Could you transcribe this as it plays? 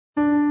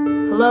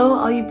Hello,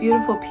 all you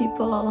beautiful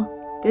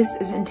people. This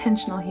is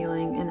Intentional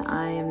Healing, and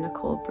I am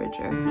Nicole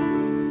Bridger.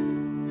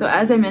 So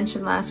as I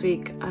mentioned last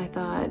week, I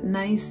thought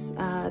nice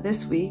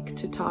this week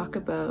to talk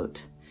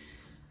about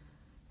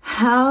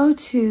how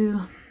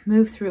to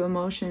move through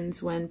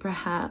emotions when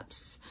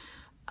perhaps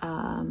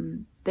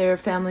they're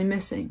family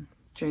missing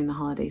during the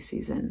holiday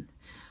season.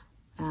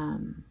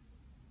 The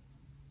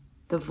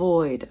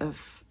void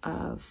of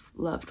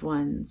loved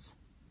ones.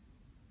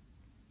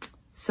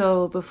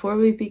 So before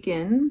we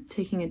begin,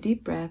 taking a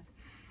deep breath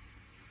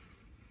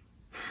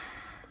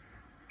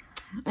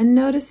and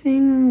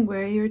noticing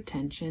where your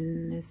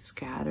attention is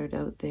scattered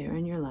out there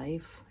in your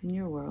life, in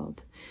your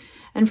world.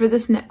 And for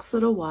this next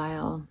little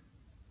while,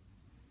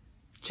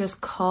 just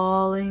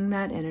calling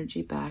that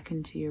energy back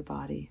into your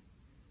body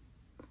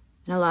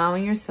and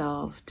allowing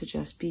yourself to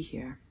just be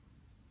here.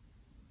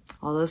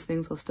 All those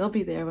things will still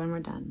be there when we're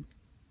done.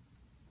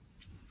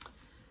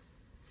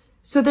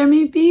 So there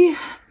may be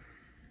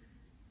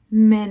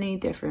many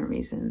different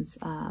reasons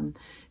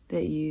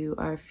that you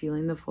are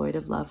feeling the void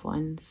of loved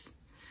ones.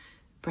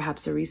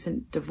 Perhaps a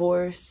recent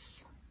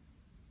divorce,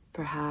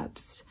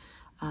 perhaps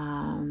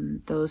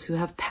those who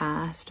have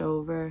passed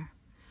over,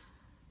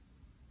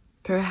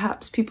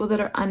 perhaps people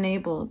that are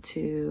unable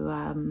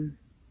to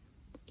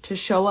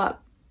show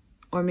up,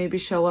 or maybe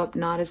show up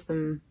not as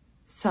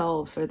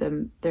themselves or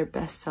their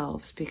best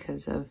selves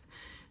because of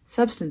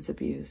substance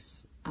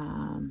abuse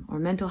or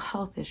mental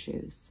health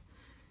issues.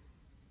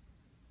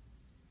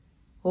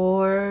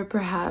 Or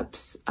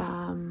perhaps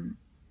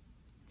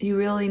you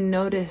really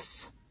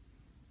notice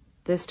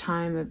this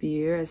time of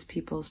year as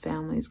people's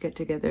families get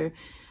together,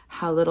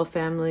 how little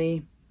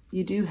family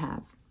you do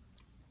have.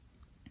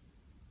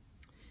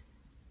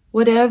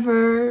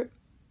 Whatever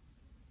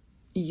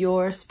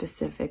your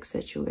specific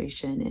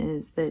situation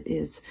is that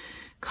is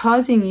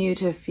causing you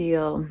to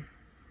feel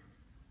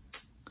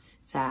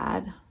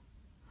sad,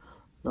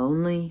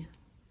 lonely,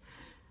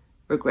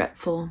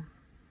 regretful,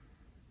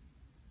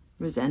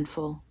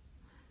 resentful,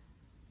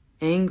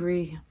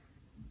 angry,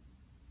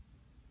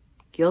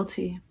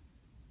 guilty,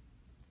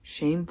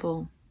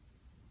 shameful,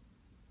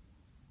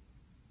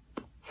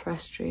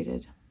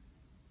 frustrated,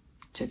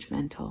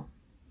 judgmental.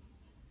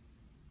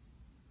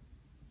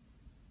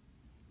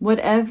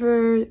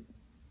 Whatever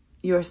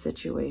your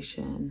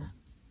situation,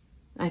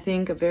 I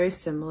think a very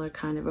similar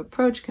kind of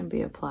approach can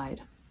be applied.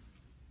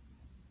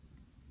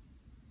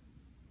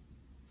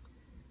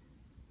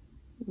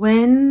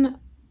 When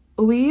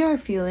we are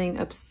feeling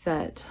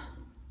upset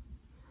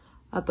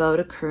about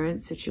a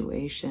current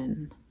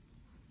situation,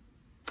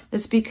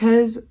 it's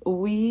because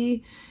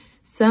we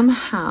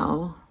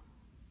somehow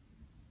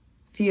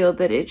feel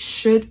that it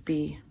should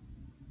be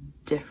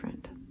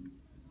different.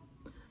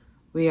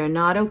 We are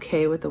not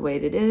okay with the way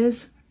it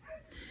is,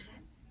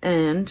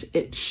 and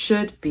it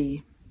should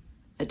be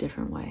a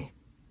different way.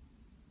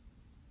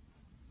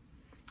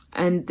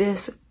 And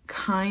this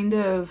kind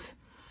of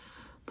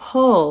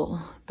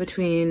pull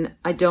between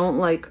I don't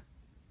like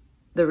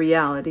the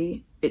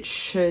reality, it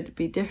should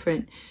be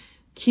different,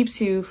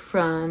 keeps you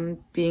from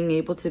being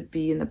able to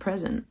be in the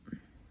present.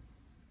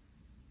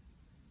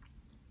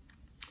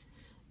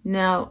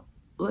 Now,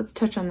 let's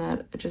touch on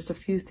that, just a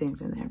few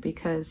things in there,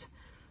 because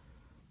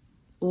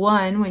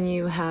one, when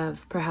you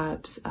have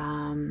perhaps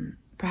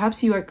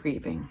you are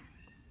grieving,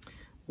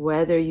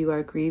 whether you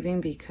are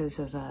grieving because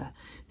of a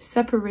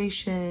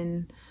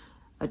separation,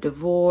 a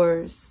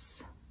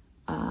divorce,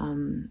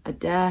 a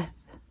death,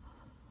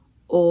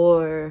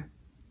 or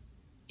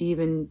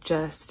even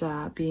just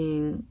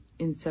being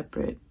in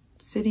separate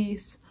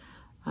cities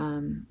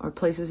or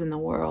places in the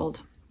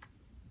world.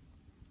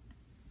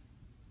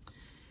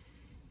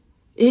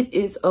 It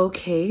is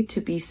okay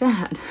to be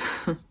sad.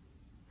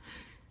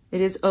 It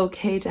is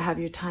okay to have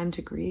your time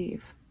to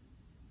grieve.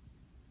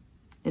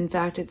 In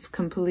fact, it's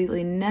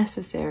completely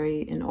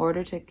necessary in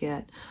order to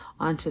get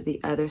onto the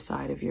other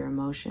side of your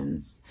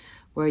emotions,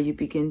 where you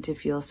begin to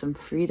feel some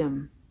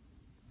freedom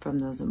from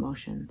those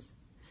emotions.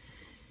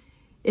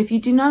 If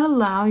you do not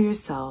allow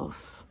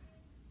yourself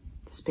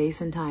space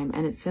and time,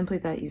 and it's simply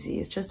that easy,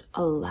 it's just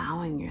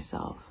allowing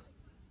yourself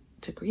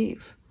to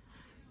grieve.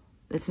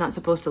 It's not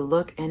supposed to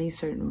look any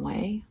certain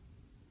way.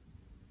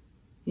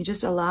 You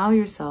just allow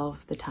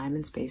yourself the time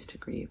and space to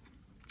grieve.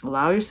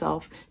 Allow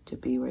yourself to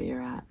be where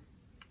you're at.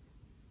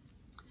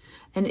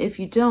 And if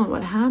you don't,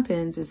 what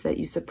happens is that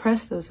you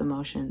suppress those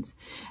emotions,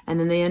 and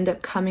then they end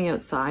up coming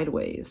out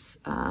sideways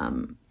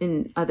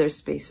in other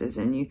spaces,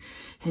 and you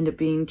end up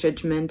being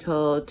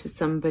judgmental to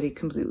somebody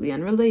completely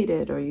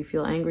unrelated, or you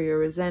feel angry or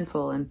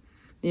resentful, and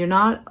you're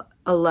not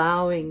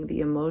allowing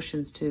the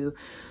emotions to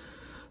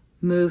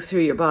move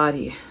through your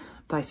body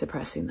by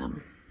suppressing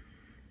them.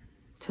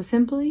 So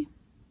simply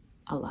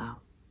allow.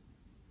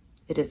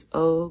 It is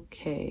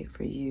okay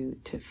for you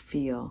to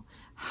feel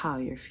how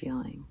you're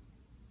feeling.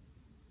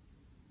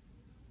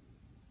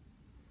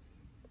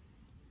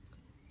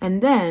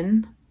 And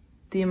then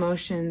the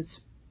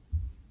emotions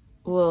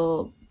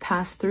will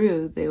pass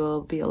through, they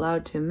will be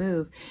allowed to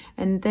move,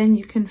 and then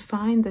you can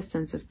find the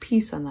sense of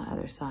peace on the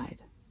other side.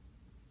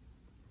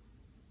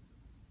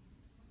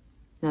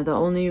 Now, the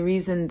only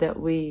reason that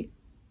we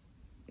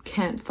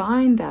can't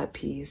find that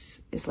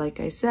peace is, like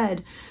I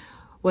said,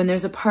 when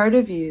there's a part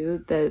of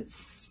you that's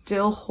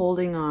still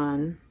holding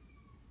on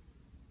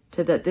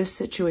to that this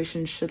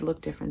situation should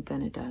look different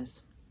than it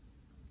does.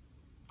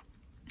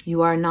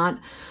 You are not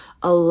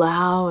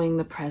allowing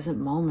the present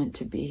moment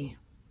to be.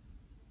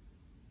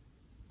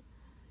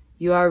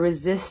 You are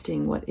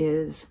resisting what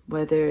is,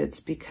 whether it's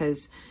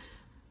because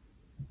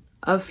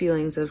of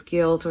feelings of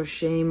guilt or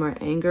shame or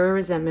anger or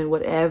resentment,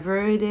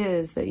 whatever it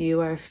is that you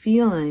are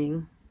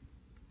feeling,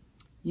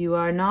 you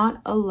are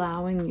not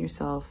allowing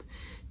yourself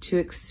to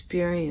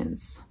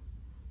experience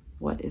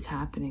what is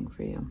happening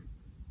for you.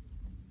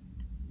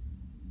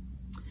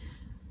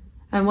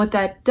 And what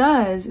that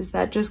does is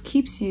that just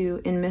keeps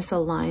you in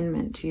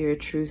misalignment to your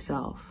true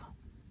self,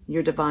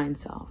 your divine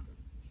self.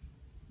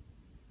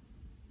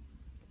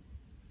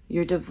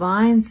 Your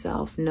divine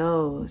self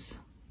knows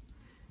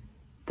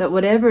that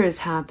whatever is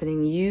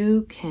happening,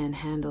 you can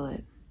handle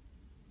it.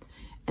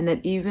 And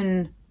that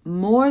even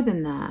more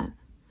than that,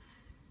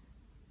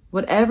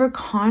 whatever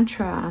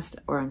contrast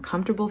or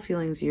uncomfortable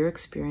feelings you're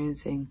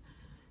experiencing,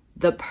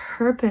 the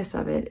purpose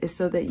of it is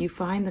so that you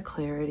find the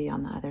clarity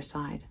on the other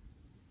side.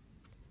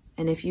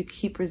 And if you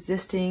keep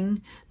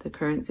resisting the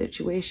current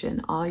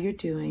situation, all you're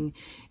doing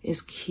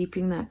is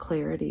keeping that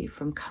clarity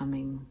from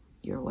coming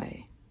your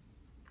way.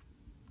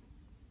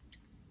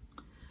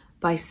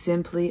 By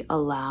simply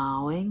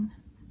allowing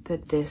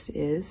that this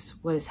is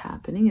what is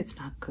happening. It's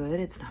not good,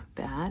 it's not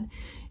bad,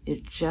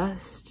 it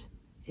just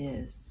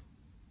is.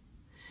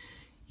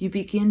 You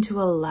begin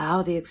to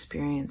allow the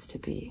experience to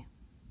be.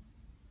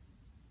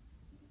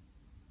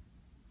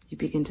 You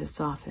begin to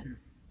soften.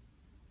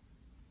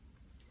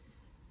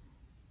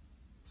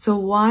 So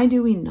why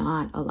do we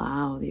not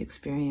allow the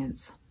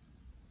experience?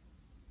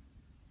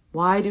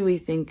 Why do we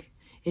think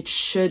it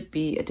should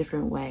be a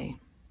different way?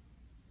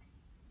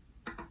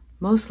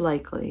 Most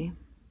likely,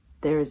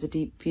 there is a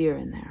deep fear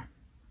in there.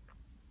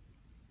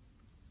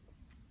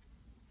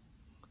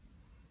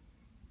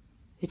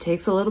 It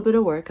takes a little bit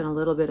of work and a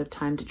little bit of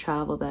time to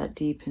travel that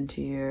deep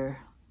into your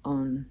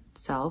own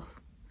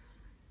self.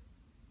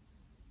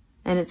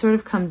 And it sort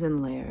of comes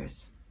in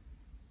layers.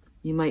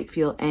 You might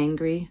feel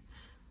angry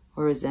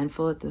or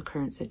resentful at the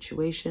current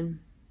situation.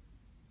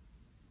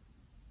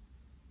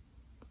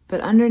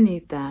 But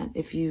underneath that,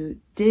 if you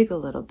dig a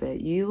little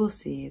bit, you will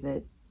see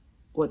that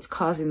what's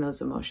causing those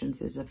emotions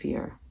is a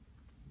fear.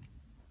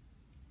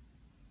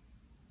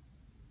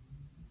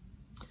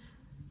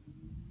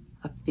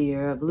 A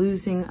fear of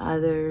losing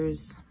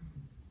others,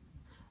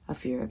 a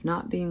fear of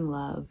not being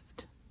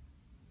loved,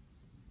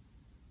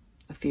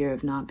 a fear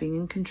of not being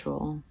in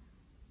control.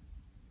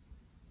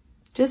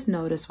 Just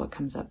notice what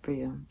comes up for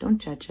you. Don't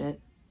judge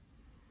it.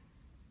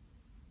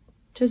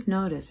 Just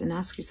notice and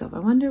ask yourself, I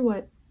wonder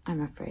what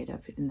I'm afraid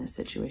of in this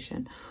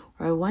situation,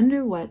 or I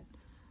wonder what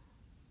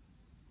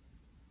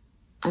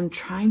I'm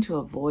trying to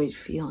avoid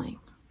feeling.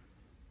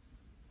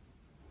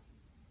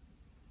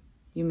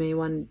 You may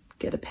want to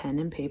get a pen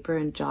and paper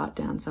and jot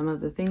down some of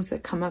the things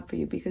that come up for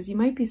you, because you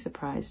might be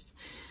surprised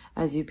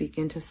as you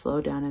begin to slow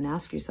down and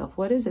ask yourself,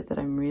 what is it that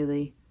I'm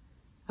really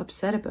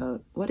upset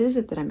about? What is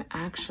it that I'm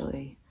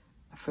actually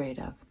afraid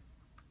of?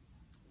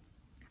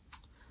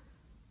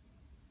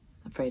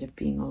 Afraid of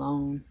being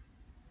alone.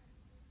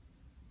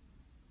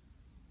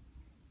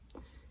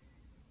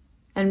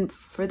 And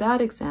for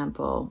that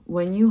example,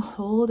 when you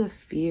hold a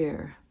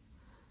fear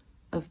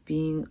of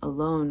being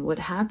alone, what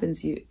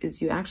happens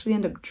is you actually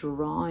end up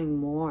drawing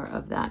more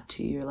of that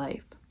to your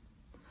life.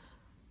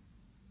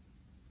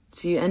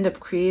 So you end up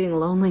creating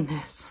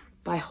loneliness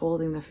by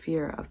holding the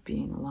fear of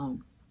being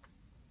alone.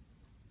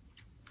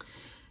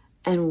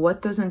 And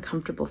what those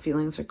uncomfortable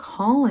feelings are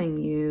calling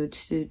you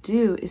to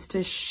do is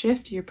to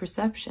shift your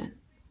perception.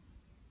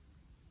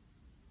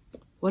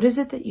 What is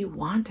it that you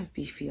want to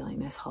be feeling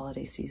this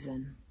holiday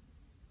season?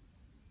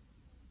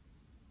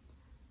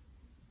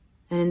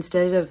 And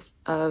instead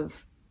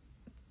of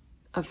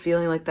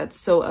feeling like that's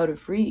so out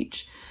of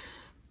reach,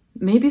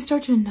 maybe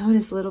start to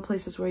notice little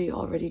places where you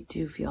already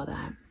do feel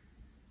that.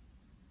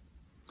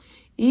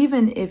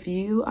 Even if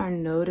you are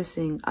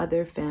noticing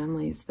other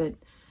families that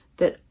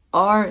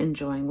are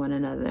enjoying one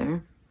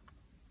another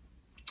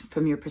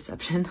from your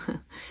perception,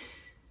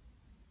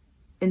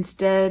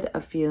 instead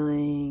of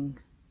feeling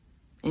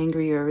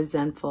angry or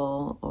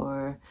resentful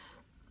or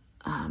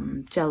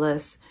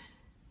jealous,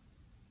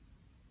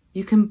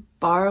 you can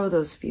borrow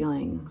those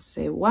feelings.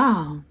 Say,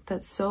 wow,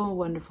 that's so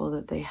wonderful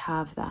that they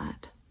have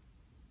that.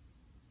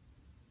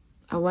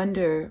 I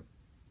wonder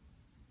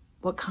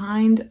what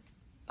kind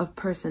of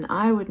person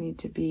I would need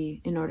to be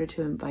in order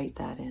to invite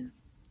that in.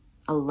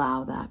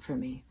 Allow that for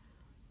me.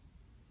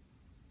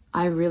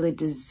 I really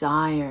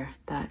desire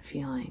that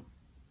feeling.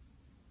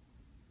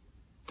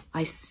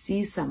 I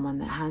see someone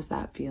that has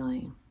that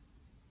feeling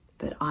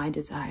that I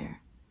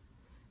desire.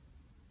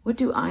 What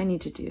do I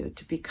need to do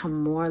to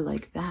become more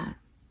like that?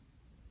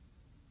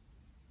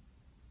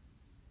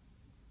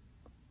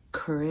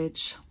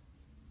 Courage,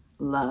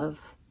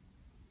 love,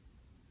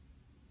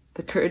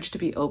 the courage to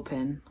be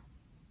open,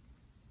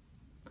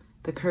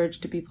 the courage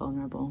to be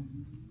vulnerable,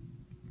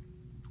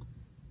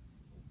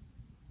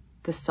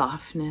 the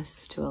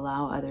softness to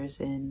allow others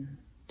in,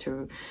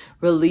 to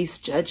release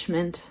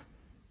judgment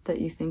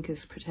that you think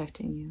is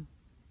protecting you.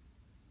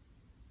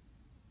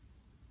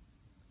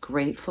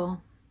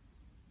 Grateful,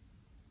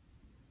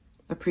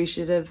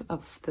 appreciative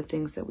of the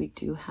things that we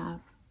do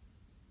have.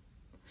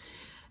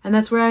 And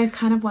that's where I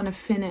kind of want to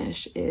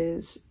finish,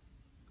 is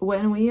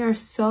when we are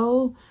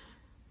so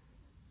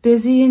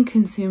busy and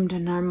consumed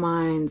in our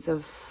minds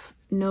of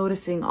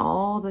noticing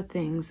all the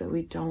things that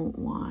we don't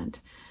want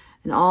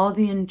and all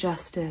the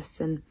injustice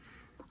and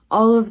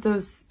all of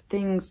those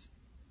things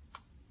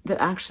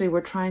that actually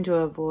we're trying to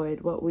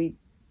avoid, what we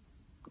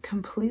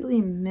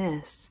completely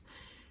miss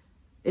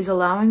is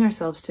allowing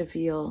ourselves to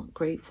feel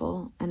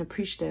grateful and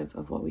appreciative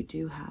of what we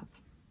do have.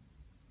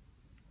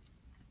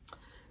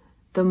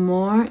 The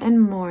more and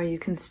more you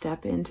can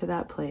step into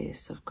that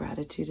place of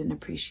gratitude and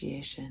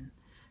appreciation,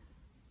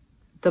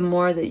 the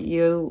more that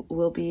you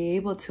will be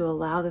able to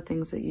allow the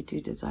things that you do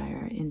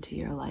desire into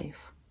your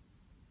life.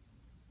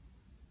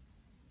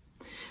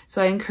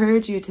 So I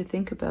encourage you to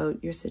think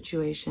about your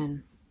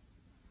situation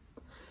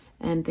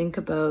and think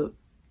about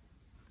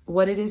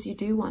what it is you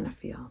do want to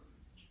feel.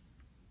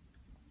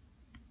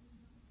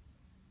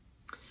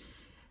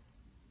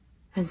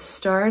 And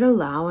start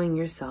allowing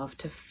yourself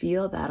to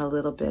feel that a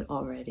little bit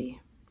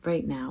already,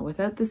 right now,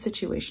 without the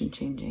situation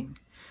changing.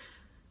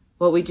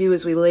 What we do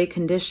is we lay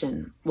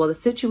condition. Well, the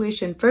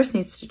situation first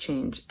needs to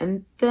change,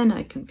 and then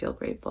I can feel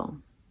grateful.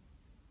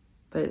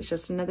 But it's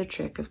just another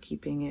trick of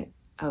keeping it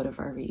out of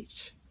our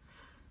reach.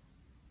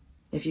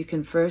 If you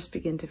can first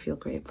begin to feel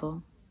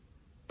grateful,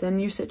 then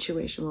your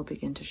situation will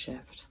begin to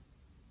shift.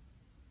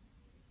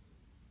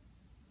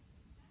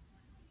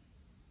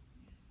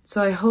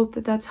 So I hope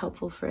that that's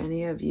helpful for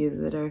any of you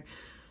that are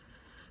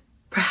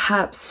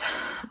perhaps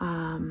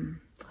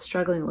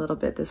struggling a little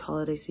bit this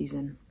holiday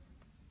season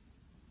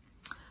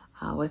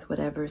with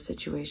whatever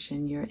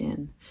situation you're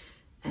in.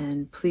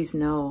 And please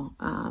know,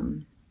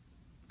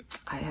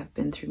 I have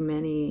been through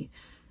many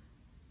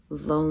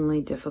lonely,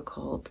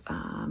 difficult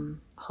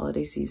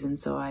holiday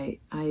seasons. So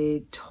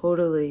I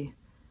totally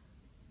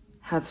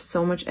have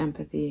so much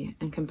empathy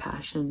and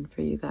compassion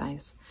for you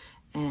guys.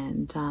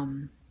 And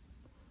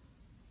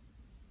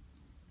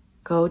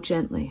go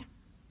gently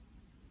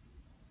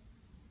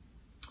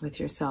with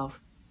yourself.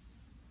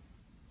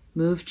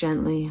 Move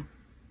gently,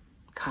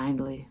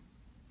 kindly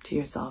to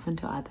yourself and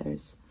to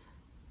others.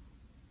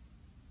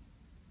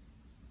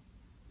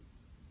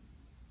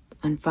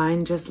 And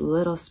find just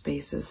little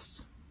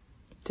spaces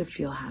to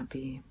feel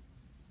happy,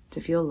 to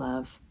feel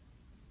love.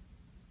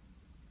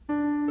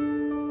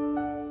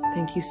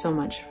 Thank you so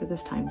much for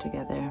this time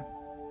together.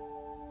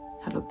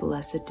 Have a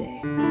blessed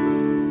day.